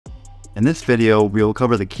In this video, we will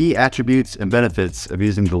cover the key attributes and benefits of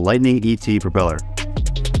using the Lightning E.T propeller.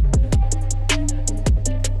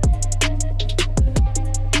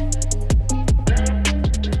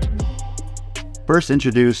 First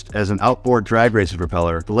introduced as an outboard drag racing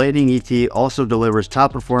propeller, the Lightning E.T also delivers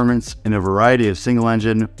top performance in a variety of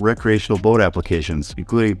single-engine recreational boat applications,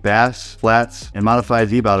 including bass, flats, and modified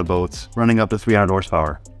V-bottom boats running up to 300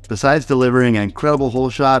 horsepower. Besides delivering an incredible hole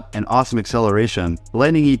shot and awesome acceleration, the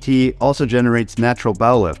Lightning E.T also generates natural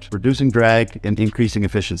bow lift, reducing drag and increasing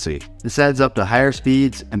efficiency. This adds up to higher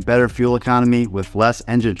speeds and better fuel economy with less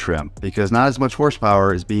engine trim, because not as much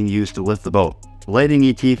horsepower is being used to lift the boat. The Lightning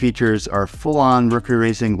E.T features are full-on Mercury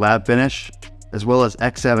Racing lab finish, as well as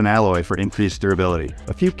X7 alloy for increased durability.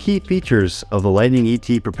 A few key features of the Lightning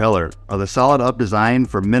E.T propeller are the solid up design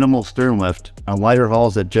for minimal stern lift on lighter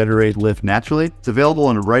hulls that generate lift naturally. It's available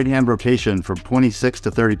in a right-hand rotation from 26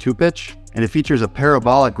 to 32 pitch, and it features a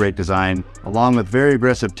parabolic rate design along with very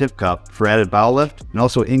aggressive tip cup for added bow lift and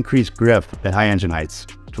also increased grip at high engine heights.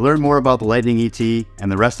 To learn more about the Lightning E.T and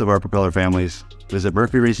the rest of our propeller families, visit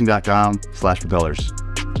mercuryracing.com/propellers.